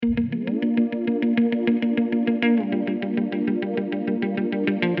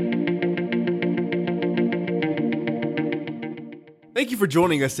Thank you for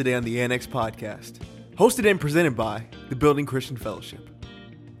joining us today on the Annex Podcast, hosted and presented by the Building Christian Fellowship.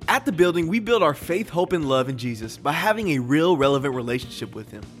 At the Building, we build our faith, hope, and love in Jesus by having a real, relevant relationship with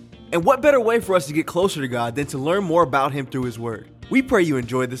Him. And what better way for us to get closer to God than to learn more about Him through His Word? We pray you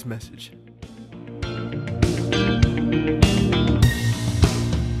enjoy this message.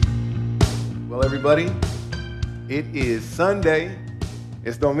 Well, everybody, it is Sunday.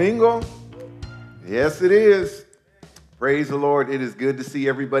 It's Domingo. Yes, it is. Praise the Lord. It is good to see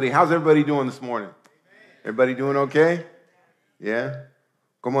everybody. How's everybody doing this morning? Everybody doing okay? Yeah?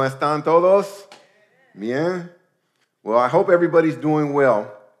 ¿Cómo están todos? Bien? Well, I hope everybody's doing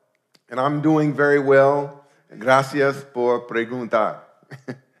well. And I'm doing very well. Gracias por preguntar.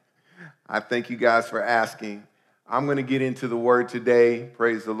 I thank you guys for asking. I'm going to get into the word today.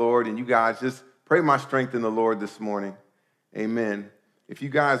 Praise the Lord. And you guys just pray my strength in the Lord this morning. Amen. If you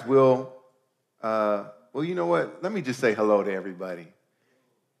guys will, well, you know what? Let me just say hello to everybody.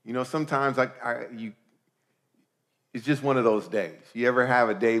 You know, sometimes it's just one of those days. You ever have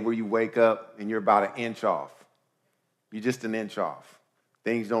a day where you wake up and you're about an inch off? You're just an inch off.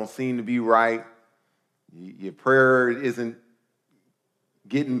 Things don't seem to be right. Your prayer isn't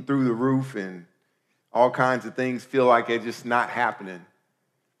getting through the roof, and all kinds of things feel like they're just not happening.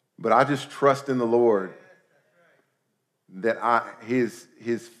 But I just trust in the Lord that His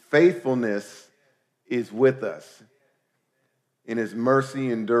faithfulness is with us, and His mercy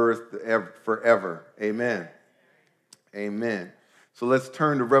endureth forever. Amen. Amen. So let's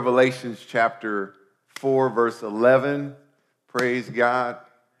turn to Revelation chapter 4, verse 11. Praise God.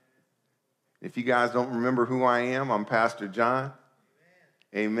 If you guys don't remember who I am, I'm Pastor John.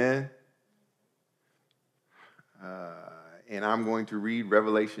 Amen. And I'm going to read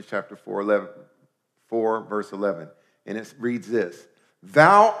Revelation chapter 4, verse 11. And it reads this: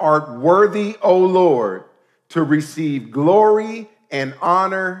 Thou art worthy, O Lord, to receive glory and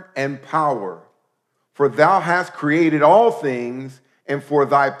honor and power, for thou hast created all things, and for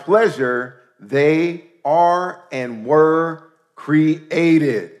thy pleasure they are and were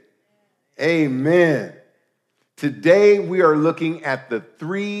created. Amen. Today we are looking at the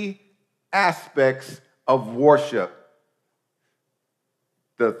three aspects of worship.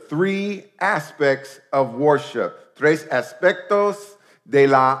 The three aspects of worship. Tres aspectos de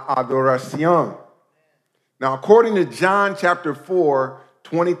la adoración. Now, according to John chapter 4,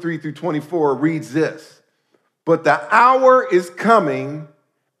 23 through 24, it reads this: But the hour is coming,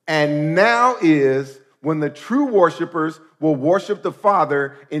 and now is, when the true worshipers will worship the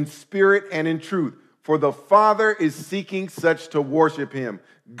Father in spirit and in truth. For the Father is seeking such to worship Him.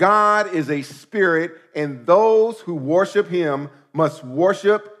 God is a spirit, and those who worship Him must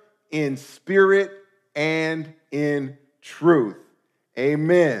worship in spirit and in truth.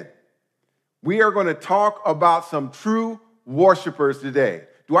 Amen. We are going to talk about some true worshipers today.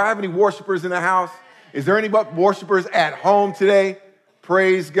 Do I have any worshipers in the house? Is there any worshipers at home today?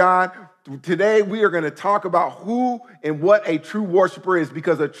 Praise God. Today we are going to talk about who and what a true worshiper is,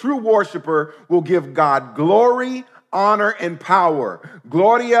 because a true worshiper will give God glory, honor, and power.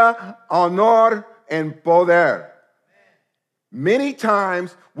 Gloria, honor, and poder. Many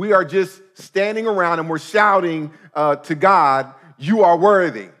times we are just standing around and we're shouting to God, "You are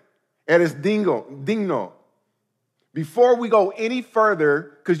worthy." Eres digno. Before we go any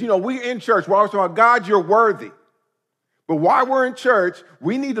further, because, we're in church, we're always talking about, God, you're worthy. But while we're in church,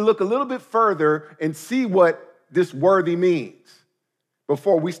 we need to look a little bit further and see what this worthy means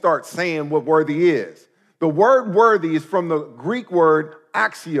before we start saying what worthy is. The word worthy is from the Greek word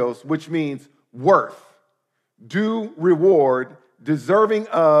axios, which means worth, due reward, deserving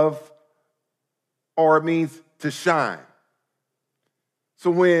of, or it means to shine. So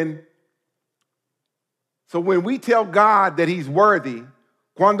when we tell God that He's worthy,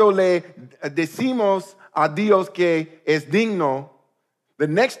 cuando le decimos a Dios que es digno, the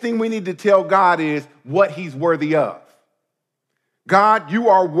next thing we need to tell God is what He's worthy of. God, you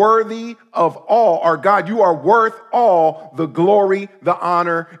are worthy of all, or God, you are worth all the glory, the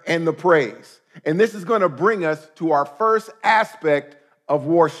honor, and the praise. And this is going to bring us to our first aspect of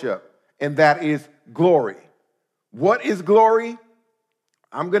worship, and that is glory. What is glory?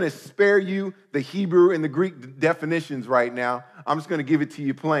 I'm going to spare you the Hebrew and the Greek definitions right now. I'm just going to give it to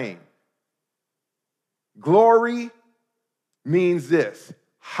you plain. Glory means this: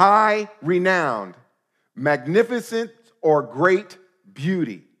 high, renowned, magnificent, or great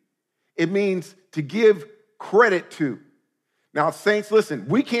beauty. It means to give credit to. Now, saints, listen,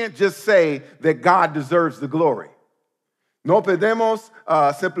 we can't just say that God deserves the glory. No podemos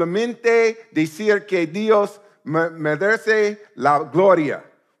simplemente decir que Dios merece la gloria.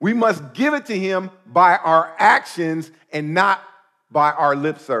 We must give it to Him by our actions and not by our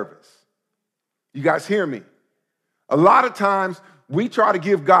lip service. You guys hear me? A lot of times we try to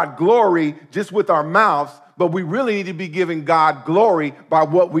give God glory just with our mouths, but we really need to be giving God glory by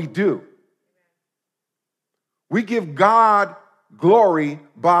what we do. We give God glory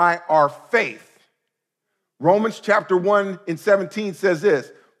by our faith. Romans chapter 1:17 says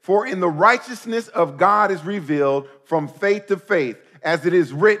this, "For in the righteousness of God is revealed from faith to faith, as it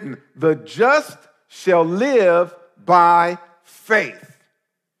is written, the just shall live by faith."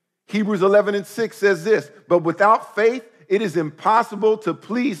 Hebrews 11:6 says this, "But without faith it is impossible to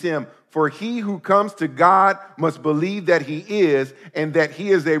please him, for he who comes to God must believe that he is, and that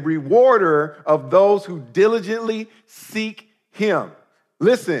he is a rewarder of those who diligently seek him."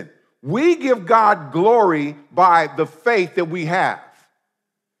 Listen, we give God glory by the faith that we have.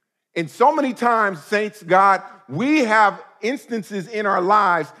 And so many times, saints, God, we have instances in our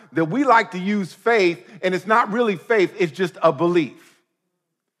lives that we like to use faith, and it's not really faith, it's just a belief.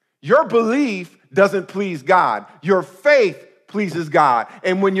 Your belief doesn't please God. Your faith pleases God.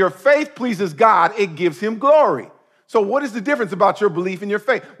 And when your faith pleases God, it gives him glory. So what is the difference about your belief and your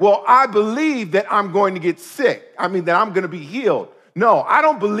faith? Well, I believe that I'm going to get sick. That I'm going to be healed. No, I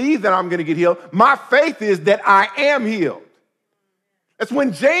don't believe that I'm going to get healed. My faith is that I am healed. That's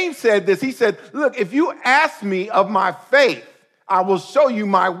when James said this. He said, look, if you ask me of my faith, I will show you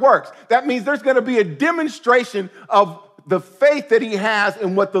my works. That means there's going to be a demonstration of the faith that he has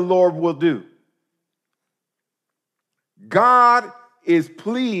in what the Lord will do. God is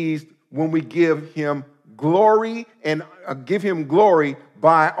pleased when we give him glory and give him glory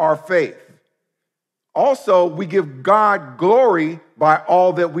by our faith. Also, we give God glory by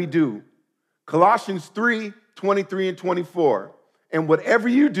all that we do. Colossians 3:23 and 24. "And whatever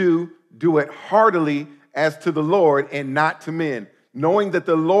you do, do it heartily as to the Lord and not to men, knowing that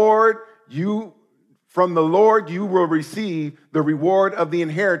from the Lord you will receive the reward of the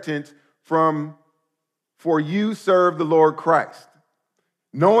inheritance, for you serve the Lord Christ.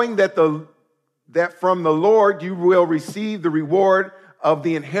 Knowing that from the Lord you will receive the reward of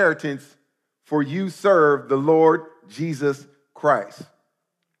the inheritance, for you serve the Lord Jesus Christ."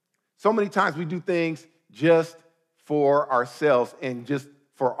 So many times we do things just for ourselves and just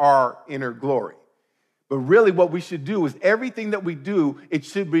for our inner glory. But really what we should do is everything that we do, it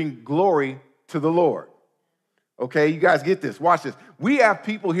should bring glory to the Lord. Okay, you guys get this. Watch this. We have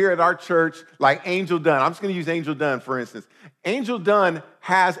people here at our church like Angel Dunn. I'm just going to use Angel Dunn, for instance. Angel Dunn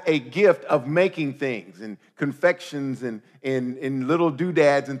has a gift of making things and confections and little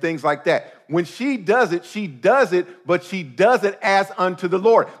doodads and things like that. When she does it, but she does it as unto the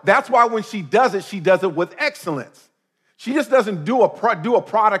Lord. That's why when she does it with excellence. She just doesn't do a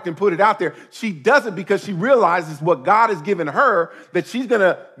product and put it out there. She does it because she realizes what God has given her, that she's going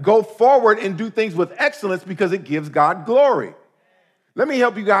to go forward and do things with excellence because it gives God glory. Let me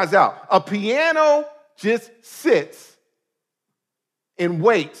help you guys out. A piano just sits and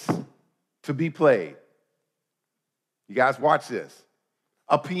waits to be played. You guys watch this.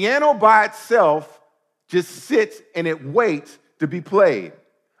 A piano by itself just sits and it waits to be played.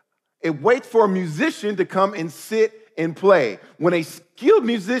 It waits for a musician to come and sit and play. When a skilled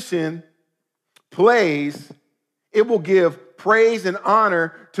musician plays, it will give praise and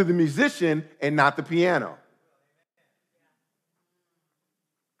honor to the musician and not the piano.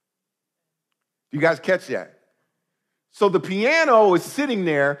 You guys catch that? So the piano is sitting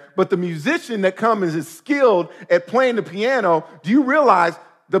there, but the musician that comes is skilled at playing the piano. Do you realize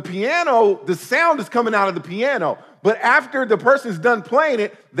the piano, the sound is coming out of the piano, but after the person's done playing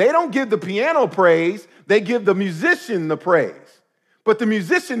it, they don't give the piano praise, they give the musician the praise. But the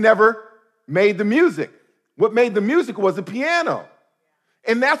musician never made the music. What made the music was the piano.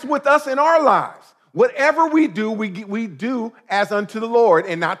 And that's with us in our lives. Whatever we do, we do as unto the Lord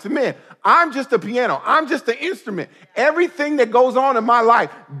and not to men. I'm just a piano. I'm just an instrument. Everything that goes on in my life,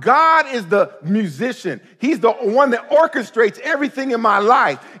 God is the musician. He's the one that orchestrates everything in my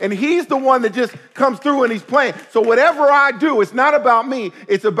life. And he's the one that just comes through and he's playing. So whatever I do, it's not about me.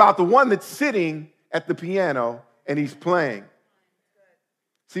 It's about the one that's sitting at the piano and he's playing.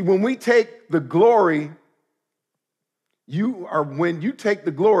 See, when we take the glory, when you take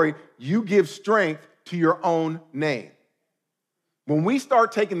the glory, you give strength to your own name. When we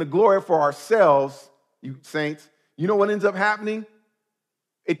start taking the glory for ourselves, you saints, you know what ends up happening?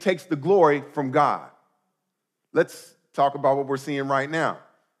 It takes the glory from God. Let's talk about what we're seeing right now.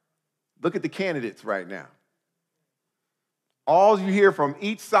 Look at the candidates right now. All you hear from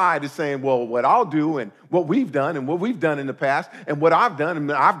each side is saying, well, what I'll do and what we've done and what we've done in the past and what I've done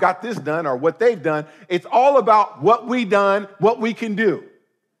and I've got this done or what they've done. It's all about what we done, what we can do.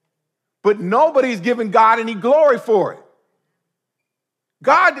 But nobody's giving God any glory for it.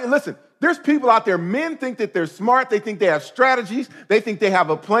 God, listen, there's people out there, men think that they're smart, they think they have strategies, they think they have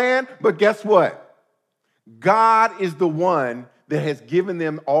a plan, but guess what? God is the one that has given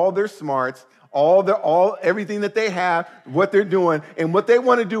them all their smarts, everything that they have, what they're doing, and what they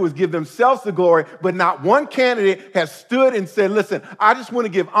want to do is give themselves the glory, but not one candidate has stood and said, listen, I just want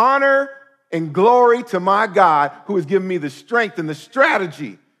to give honor and glory to my God who has given me the strength and the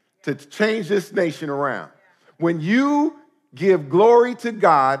strategy to change this nation around. When you give glory to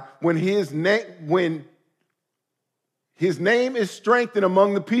God, when his name is strengthened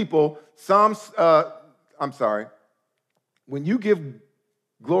among the people, when you give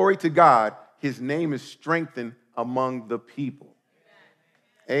glory to God, his name is strengthened among the people.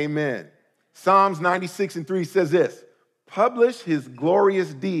 Amen. Psalms 96:3 says this, publish his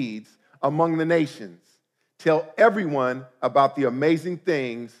glorious deeds among the nations. Tell everyone about the amazing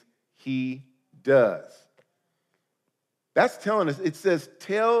things he does. That's telling us, it says,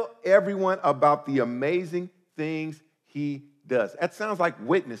 tell everyone about the amazing things he does. That sounds like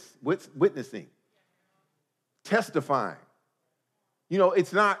witnessing, testifying. You know,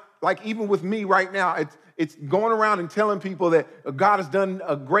 it's not like even with me right now, it's going around and telling people that God has done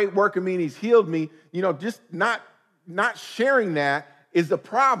a great work in me and he's healed me. You know, just not sharing that is a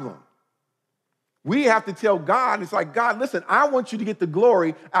problem. We have to tell God, it's like, God, listen, I want you to get the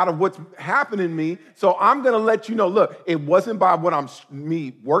glory out of what's happening to me. So I'm going to let you know, look, it wasn't by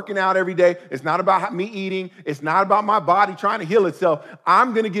me working out every day. It's not about me eating. It's not about my body trying to heal itself.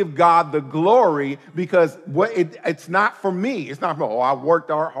 I'm going to give God the glory because it's not for me. It's not for, I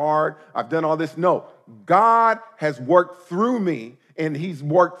worked hard. I've done all this. No, God has worked through me and he's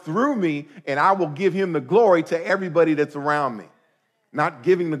worked through me and I will give him the glory to everybody that's around me. Not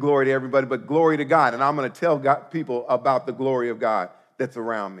giving the glory to everybody, but glory to God. And I'm going to tell people about the glory of God that's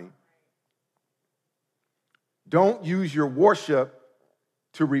around me. Don't use your worship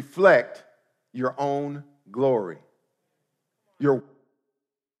to reflect your own glory. Your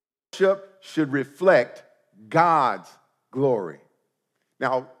worship should reflect God's glory.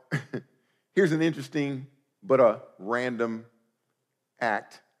 Now, here's an interesting but a random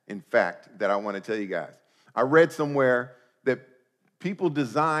fact that I want to tell you guys. I read somewhere that people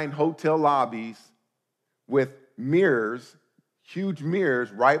design hotel lobbies with mirrors, huge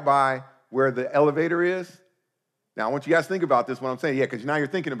mirrors, right by where the elevator is. Now, I want you guys to think about this, what I'm saying. Yeah, because now you're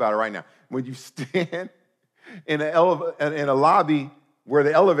thinking about it right now. When you stand in a lobby where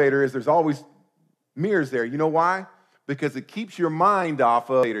the elevator is, there's always mirrors there. You know why? Because it keeps your mind off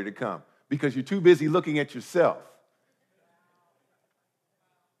of later to come, because you're too busy looking at yourself.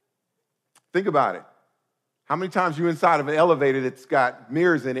 Think about it. How many times you're inside of an elevator that's got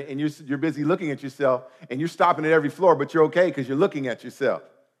mirrors in it and you're busy looking at yourself and you're stopping at every floor, but you're okay because you're looking at yourself.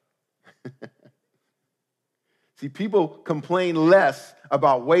 See, people complain less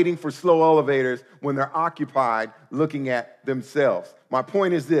about waiting for slow elevators when they're occupied looking at themselves. My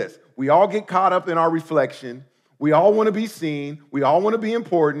point is this. We all get caught up in our reflection. We all want to be seen. We all want to be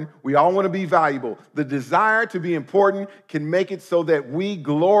important. We all want to be valuable. The desire to be important can make it so that we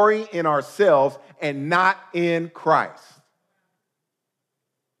glory in ourselves and not in Christ.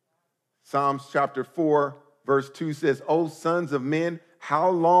 Psalms chapter 4, verse 2 says, O sons of men, how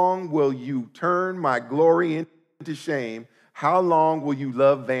long will you turn my glory into shame? How long will you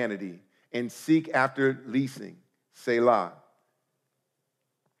love vanity and seek after leasing? Selah.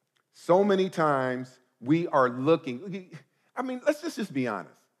 So many times we are looking. I mean, let's just be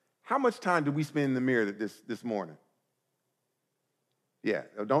honest. How much time did we spend in the mirror this morning? Yeah,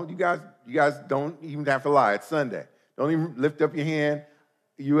 you guys don't even have to lie. It's Sunday. Don't even lift up your hand.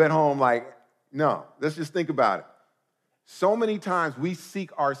 You at home no, let's just think about it. So many times we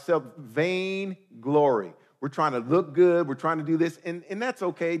seek ourselves vain glory. We're trying to look good. We're trying to do this, and that's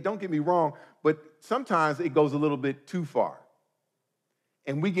okay. Don't get me wrong, but sometimes it goes a little bit too far,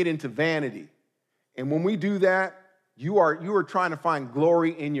 and we get into vanity. And when we do that, you are trying to find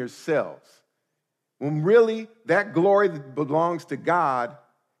glory in yourselves, when really that glory belongs to God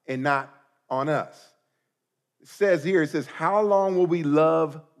and not on us. It says, how long will we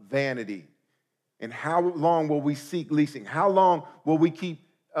love vanity? And how long will we seek leasing? How long will we keep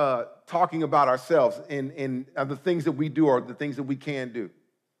talking about ourselves and the things that we do or the things that we can do?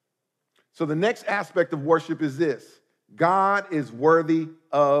 So the next aspect of worship is this. God is worthy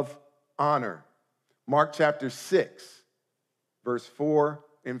of honor. Mark chapter 6, verse 4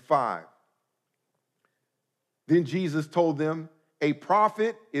 and 5. Then Jesus told them, a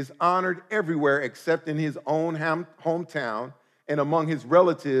prophet is honored everywhere except in his own hometown and among his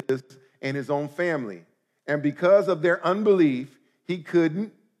relatives and his own family. And because of their unbelief, he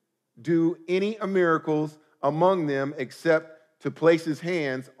couldn't do any miracles among them except to place his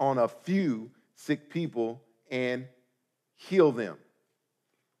hands on a few sick people and heal them.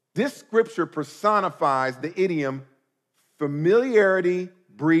 This scripture personifies the idiom, familiarity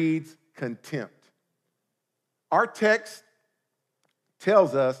breeds contempt. Our text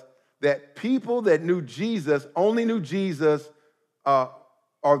tells us that people that knew Jesus only knew Jesus,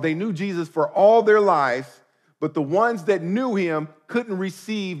 or they knew Jesus for all their lives, but the ones that knew him couldn't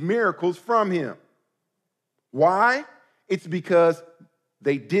receive miracles from him. Why? It's because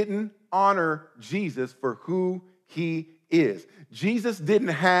they didn't honor Jesus for who he is. Jesus didn't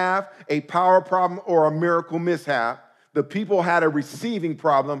have a power problem or a miracle mishap. The people had a receiving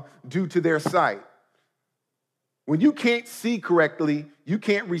problem due to their sight. When you can't see correctly, you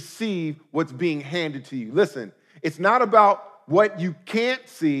can't receive what's being handed to you. Listen, it's not about what you can't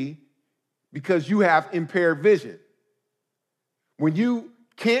see because you have impaired vision. When you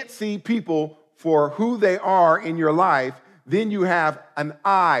can't see people for who they are in your life, then you have an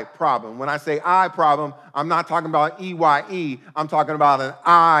eye problem. When I say eye problem, I'm not talking about EYE. I'm talking about an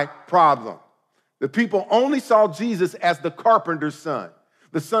eye problem. The people only saw Jesus as the carpenter's son,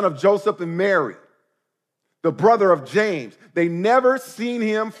 the son of Joseph and Mary, the brother of James. They never seen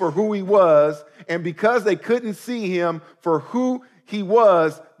him for who he was, and because they couldn't see him for who he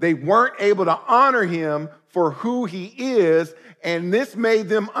was, they weren't able to honor him for who he is, and this made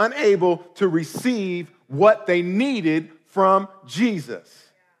them unable to receive what they needed from Jesus.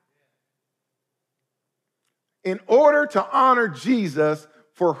 In order to honor Jesus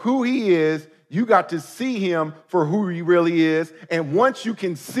for who he is, you got to see him for who he really is. And once you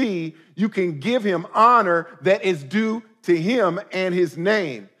can see, you can give him honor that is due to him and his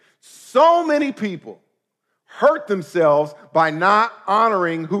name. So many people hurt themselves by not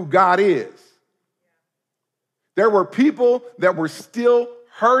honoring who God is. There were people that were still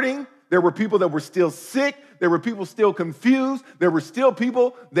hurting. There were people that were still sick. There were people still confused. There were still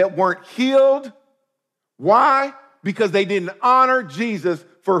people that weren't healed. Why? Because they didn't honor Jesus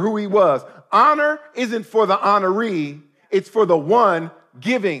for who he was. Honor isn't for the honoree. It's for the one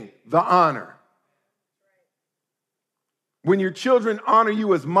giving the honor. When your children honor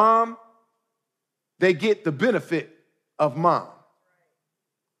you as mom, they get the benefit of mom.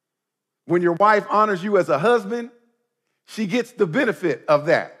 When your wife honors you as a husband, she gets the benefit of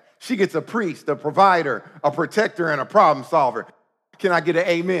that. She gets a priest, a provider, a protector, and a problem solver. Can I get an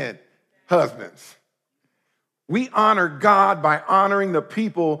amen, husbands? We honor God by honoring the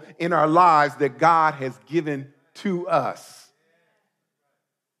people in our lives that God has given to us.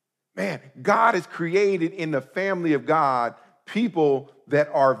 Man, God has created in the family of God people that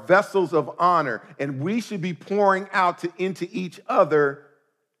are vessels of honor, and we should be pouring out into each other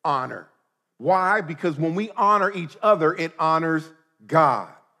honor. Why? Because when we honor each other, it honors God.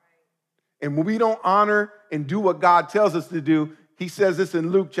 And when we don't honor and do what God tells us to do, he says this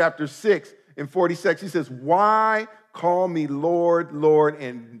in Luke chapter 6 and 46. He says, why call me Lord, Lord,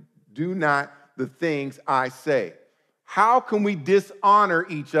 and do not the things I say? How can we dishonor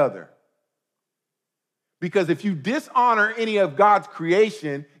each other? Because if you dishonor any of God's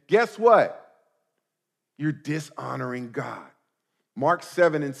creation, guess what? You're dishonoring God. Mark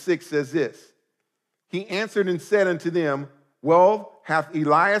 7 and 6 says this. He answered and said unto them, well, hath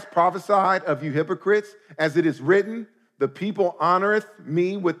Elias prophesied of you hypocrites, as it is written, the people honoreth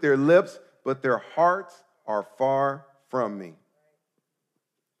me with their lips, but their hearts are far from me.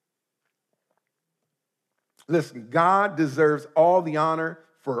 Listen, God deserves all the honor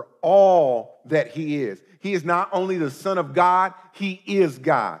for all that he is. He is not only the Son of God, he is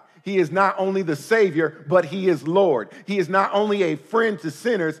God. He is not only the Savior, but he is Lord. He is not only a friend to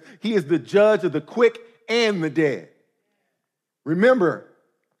sinners, he is the judge of the quick and the dead. Remember,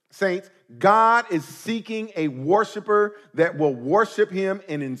 saints, God is seeking a worshiper that will worship him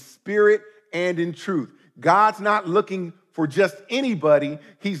in spirit and in truth. God's not looking for just anybody.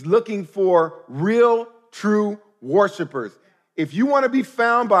 He's looking for real, true worshipers. If you want to be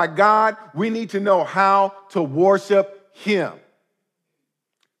found by God, we need to know how to worship him.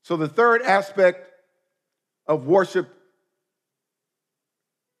 So the third aspect of worship,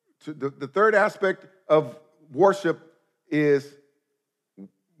 the third aspect of worship is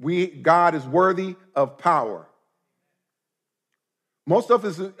God is worthy of power. Most of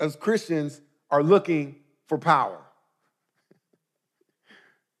us as Christians are looking for power.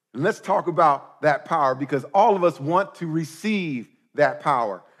 And let's talk about that power because all of us want to receive that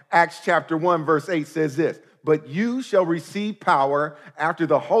power. Acts chapter 1 verse 8 says this, but you shall receive power after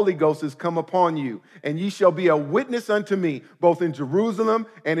the Holy Ghost has come upon you, and ye shall be a witness unto me, both in Jerusalem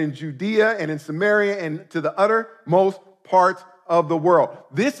and in Judea and in Samaria and to the uttermost parts of the world.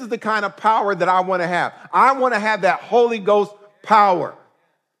 This is the kind of power that I want to have. I want to have that Holy Ghost power.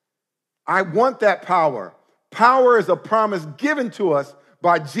 I want that power. Power is a promise given to us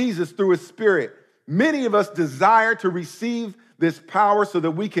by Jesus through his Spirit. Many of us desire to receive this power so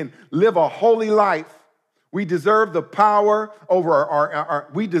that we can live a holy life. We deserve the power over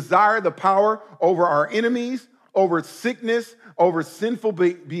we desire the power over our enemies, over sickness, over sinful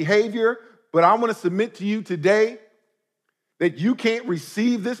behavior. But I want to submit to you today that you can't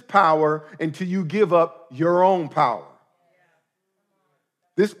receive this power until you give up your own power.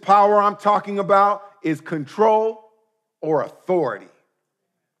 This power I'm talking about is control or authority.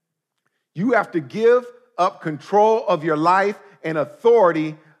 You have to give up control of your life and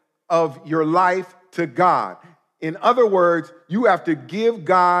authority of your life to God. In other words, you have to give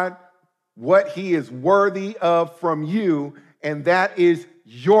God what he is worthy of from you, and that is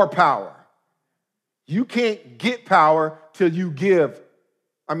your power. You can't get power till you give.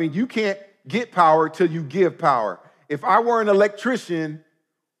 You can't get power till you give power. If I were an electrician,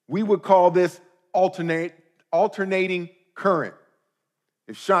 we would call this alternating current.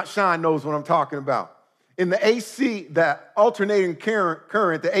 If Sean knows what I'm talking about. In the AC, the alternating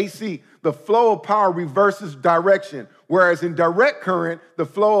current, the AC, the flow of power reverses direction. Whereas in direct current, the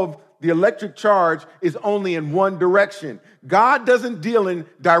flow of the electric charge is only in one direction. God doesn't deal in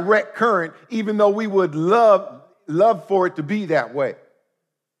direct current, even though we would love for it to be that way.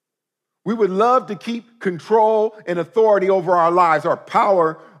 We would love to keep control and authority over our lives, our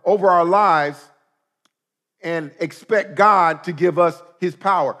power over our lives, and expect God to give us his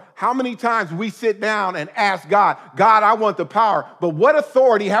power. How many times we sit down and ask God, God, I want the power, but what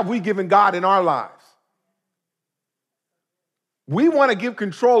authority have we given God in our lives? We want to give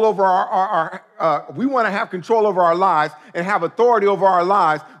control over we want to have control over our lives and have authority over our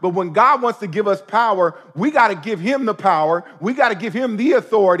lives. But when God wants to give us power, we got to give him the power. We got to give him the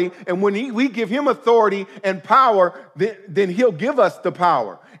authority. And when we give him authority and power, then he'll give us the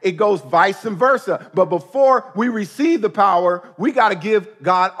power. It goes vice versa. But before we receive the power, we got to give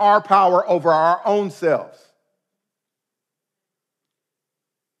God our power over our own selves.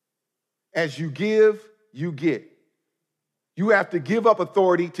 As you give, you get. You have to give up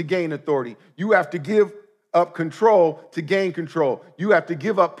authority to gain authority. You have to give up control to gain control. You have to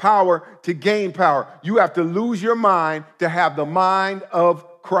give up power to gain power. You have to lose your mind to have the mind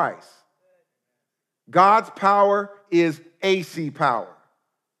of Christ. God's power is AC power.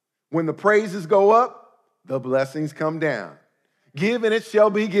 When the praises go up, the blessings come down. Give and it shall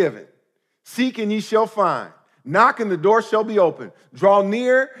be given. Seek and ye shall find. Knock and the door shall be opened. Draw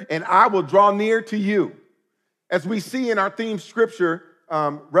near and I will draw near to you. As we see in our theme scripture,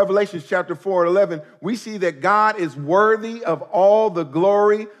 Revelation chapter 4:11, we see that God is worthy of all the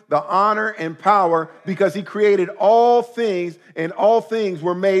glory, the honor, and power because he created all things and all things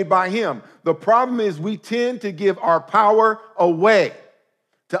were made by him. The problem is we tend to give our power away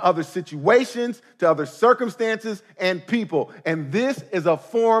to other situations, to other circumstances, and people. And this is a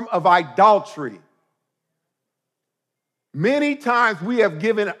form of idolatry. Many times we have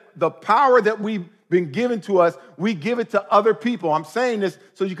given the power that we've been given to us, we give it to other people. I'm saying this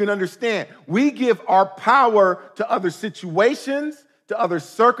so you can understand. We give our power to other situations, to other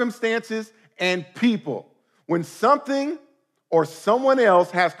circumstances, and people. When something or someone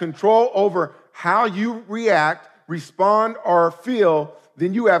else has control over how you react, respond, or feel,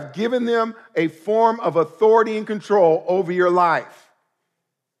 then you have given them a form of authority and control over your life.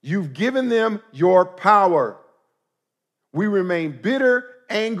 You've given them your power. We remain bitter,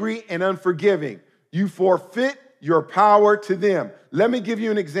 angry, and unforgiving. You forfeit your power to them. Let me give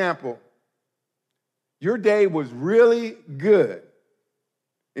you an example. Your day was really good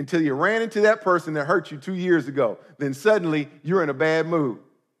until you ran into that person that hurt you 2 years ago. Then suddenly you're in a bad mood.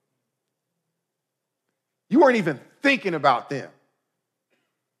 You weren't even thinking about them.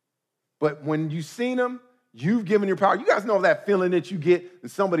 But when you seen them, you've given your power. You guys know that feeling that you get when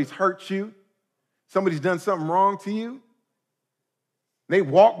somebody's hurt you, somebody's done something wrong to you. They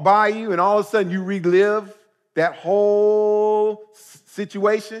walk by you and all of a sudden you relive that whole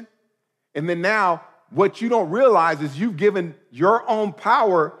situation. And then now what you don't realize is you've given your own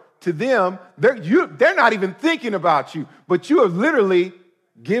power to them. They're not even thinking about you, but you have literally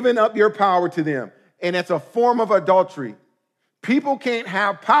given up your power to them. And it's a form of adultery. People can't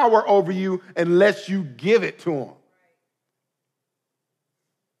have power over you unless you give it to them.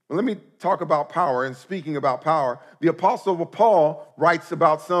 Well, let me talk about power. And speaking about power, the Apostle Paul writes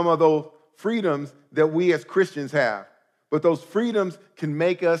about some of those freedoms that we as Christians have. But those freedoms can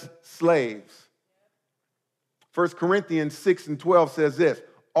make us slaves. 1 Corinthians 6:12 says this,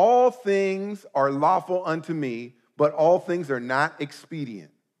 all things are lawful unto me, but all things are not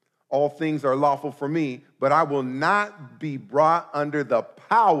expedient. all things are lawful for me, but I will not be brought under the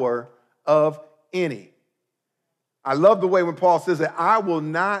power of any. I love the way when Paul says that I will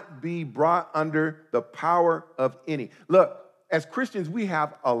not be brought under the power of any. Look, as Christians, we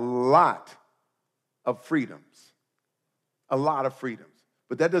have a lot of freedoms. A lot of freedoms.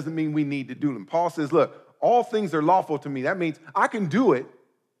 But that doesn't mean we need to do them. Paul says, look, all things are lawful to me. That means I can do it,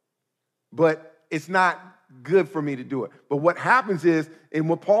 but it's not good for me to do it. But what happens is, and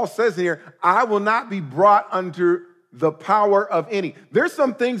what Paul says here, I will not be brought under the power of any. There's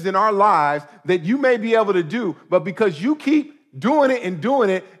some things in our lives that you may be able to do, but because you keep doing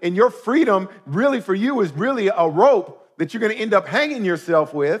it, and your freedom really for you is really a rope that you're going to end up hanging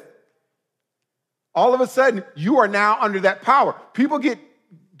yourself with, all of a sudden you are now under that power. People get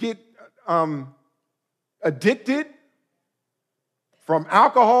addicted from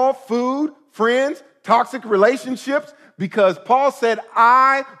alcohol, food, friends, toxic relationships, because Paul said,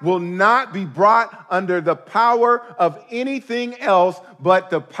 I will not be brought under the power of anything else but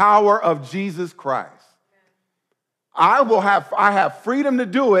the power of Jesus Christ. I have freedom to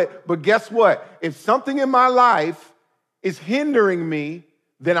do it, but guess what? If something in my life is hindering me,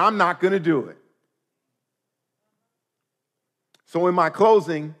 then I'm not going to do it. So in my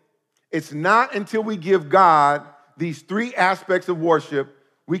closing, it's not until we give God these three aspects of worship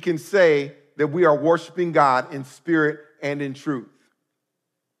we can say that we are worshiping God in spirit and in truth.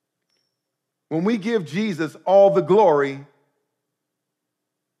 When we give Jesus all the glory,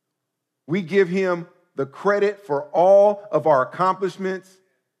 we give him the credit for all of our accomplishments.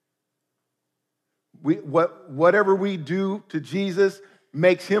 Whatever we do to Jesus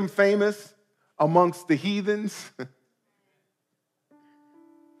makes him famous amongst the heathens.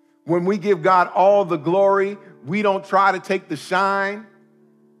 When we give God all the glory, we don't try to take the shine.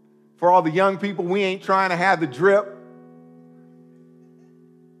 For all the young people, we ain't trying to have the drip.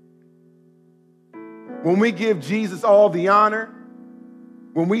 When we give Jesus all the honor,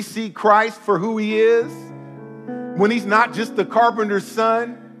 when we see Christ for who he is, when he's not just the carpenter's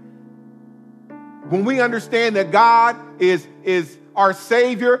son, when we understand that God is our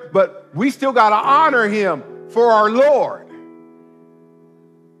Savior, but we still got to honor him for our Lord.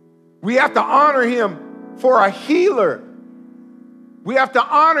 We have to honor him for a healer. We have to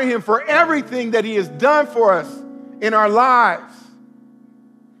honor him for everything that he has done for us in our lives.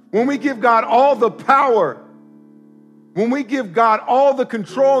 When we give God all the power, when we give God all the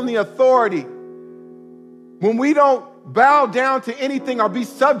control and the authority, when we don't bow down to anything or be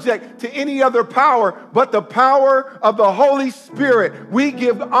subject to any other power but the power of the Holy Spirit, we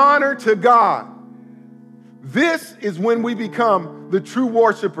give honor to God. This is when we become the true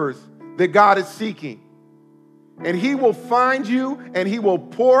worshipers that God is seeking. And he will find you and he will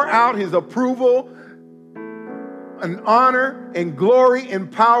pour out his approval and honor and glory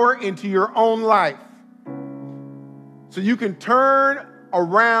and power into your own life. So you can turn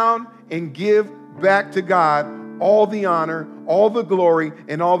around and give back to God all the honor, all the glory,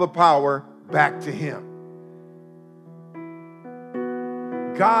 and all the power back to him.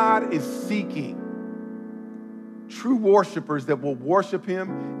 God is seeking true worshipers that will worship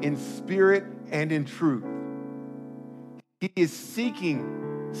him in spirit and in truth. He is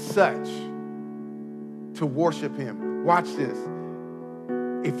seeking such to worship him. Watch this.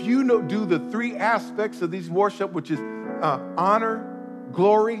 If you do the three aspects of these worship, which is honor,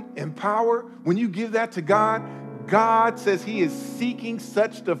 glory, and power, when you give that to God, God says he is seeking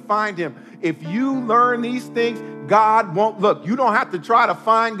such to find him. If you learn these things, God won't look. You don't have to try to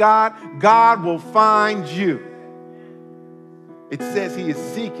find God. God will find you. It says he is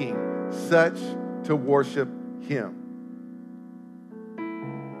seeking such to worship him.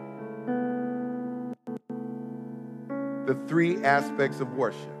 The three aspects of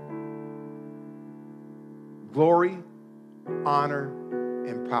worship: glory, honor,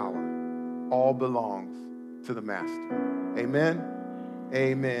 and power all belongs to the Master. Amen?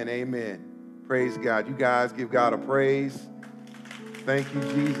 Amen. Amen. Praise God. You guys give God a praise. Thank you,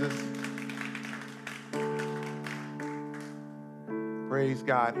 Jesus. Praise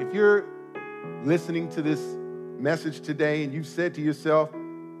God. If you're listening to this message today and you've said to yourself,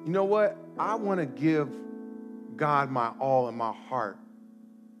 you know what? I want to give God my all in my heart.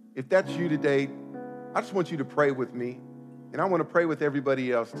 If that's you today, I just want you to pray with me, and I want to pray with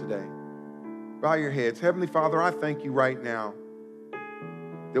everybody else today. Bow your heads. Heavenly Father, I thank you right now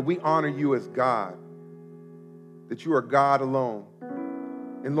that we honor you as God, that you are God alone.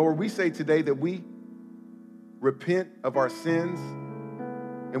 And Lord, we say today that we repent of our sins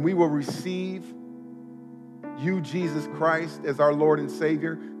and we will receive you, Jesus Christ, as our Lord and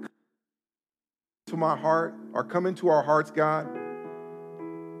Savior. To my heart, or come into our hearts, God.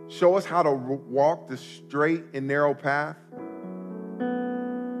 Show us how to walk the straight and narrow path.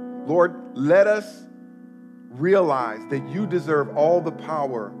 Lord, let us realize that you deserve all the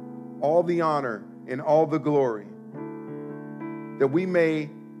power, all the honor, and all the glory, that we may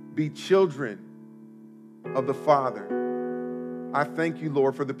be children of the Father. I thank you,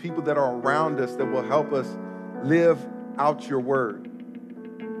 Lord, for the people that are around us that will help us live out your word.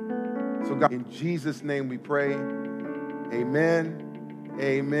 So God, in Jesus' name we pray. Amen,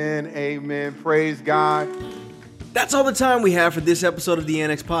 amen, amen. Praise God. That's all the time we have for this episode of the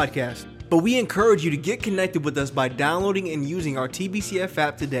Annex Podcast. But we encourage you to get connected with us by downloading and using our TBCF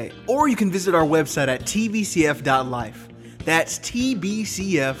app today. Or you can visit our website at tbcf.life. That's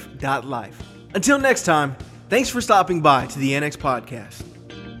tbcf.life. Until next time, thanks for stopping by to the Annex Podcast.